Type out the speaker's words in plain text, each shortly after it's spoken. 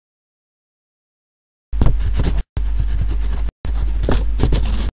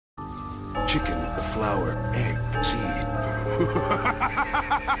flour, egg, seed.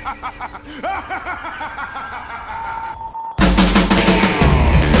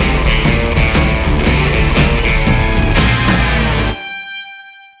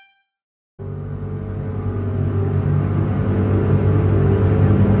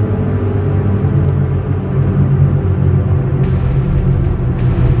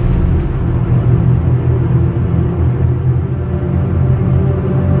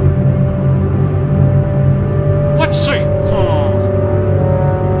 Let's see.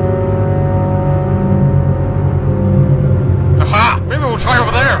 Aha! Maybe we'll try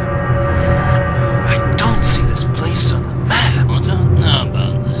over there. I don't see this place on the map. I don't know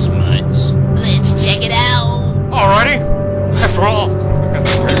about this, mates. Let's check it out. Alrighty. After all, I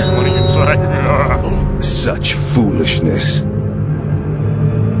got the big money inside. Such foolishness.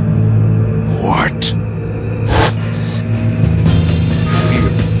 What? Fear.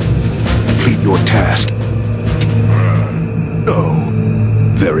 Complete your task. Oh,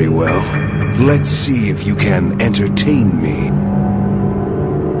 very well. Let's see if you can entertain me.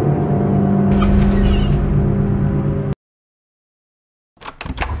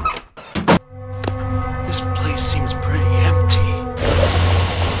 This place seems pretty empty.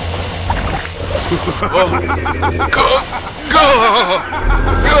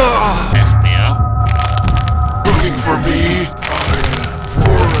 FBO? Looking for me?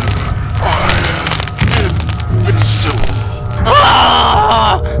 I am invincible.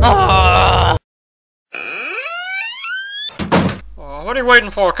 What are you waiting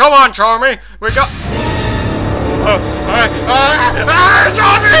for? Come on, Charmy. We got.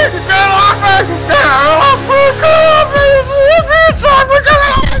 Charmy! Get off me! Get off me! Get off me! It's Charmy! Get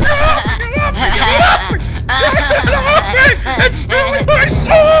off me! Get off me! Get off me! It's stealing my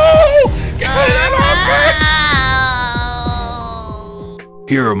soul! Get off me!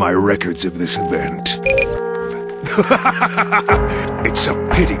 Here are my records of this event. It's a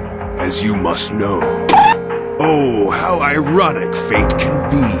pity, as you must know. Oh, how ironic fate can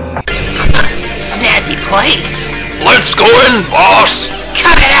be. Snazzy place. Let's go in, boss!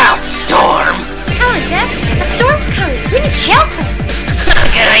 Cut it out, Storm. Come on, Jeff. A storm's coming. We need shelter.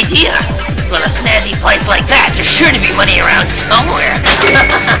 Good idea. Well, a snazzy place like that, there's sure to be money around somewhere.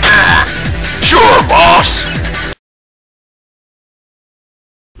 Sure, boss!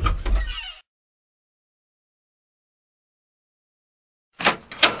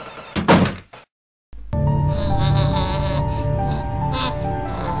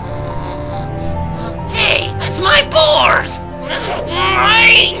 Hey, that's my board.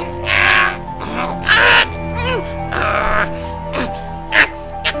 Mine.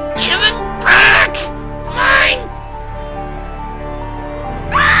 Give it back. Mine.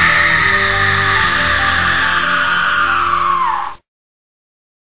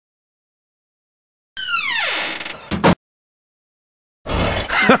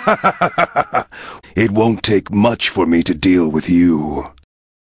 It won't take much for me to deal with you.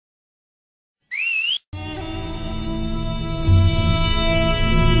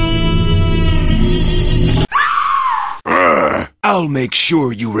 I'll make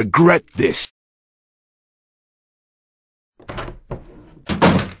sure you regret this.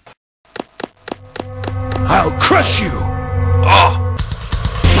 I'll crush you! Oh!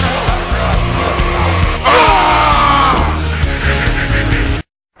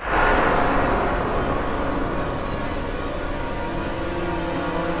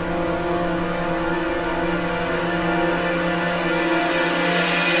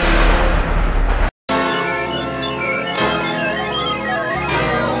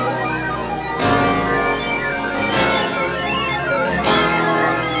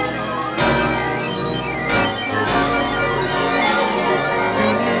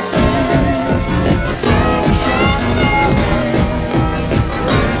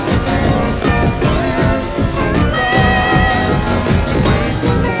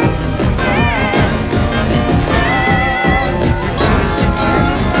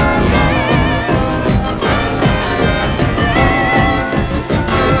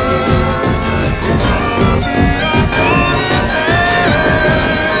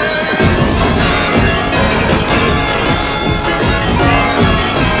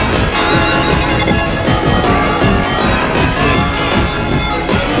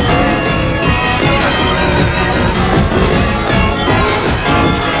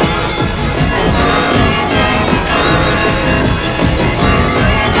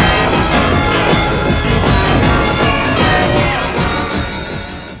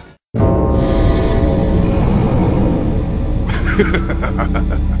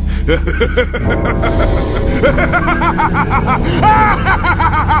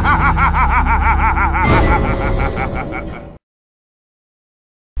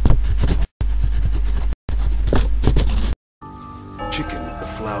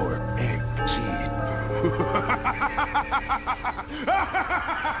 flower, egg, seed.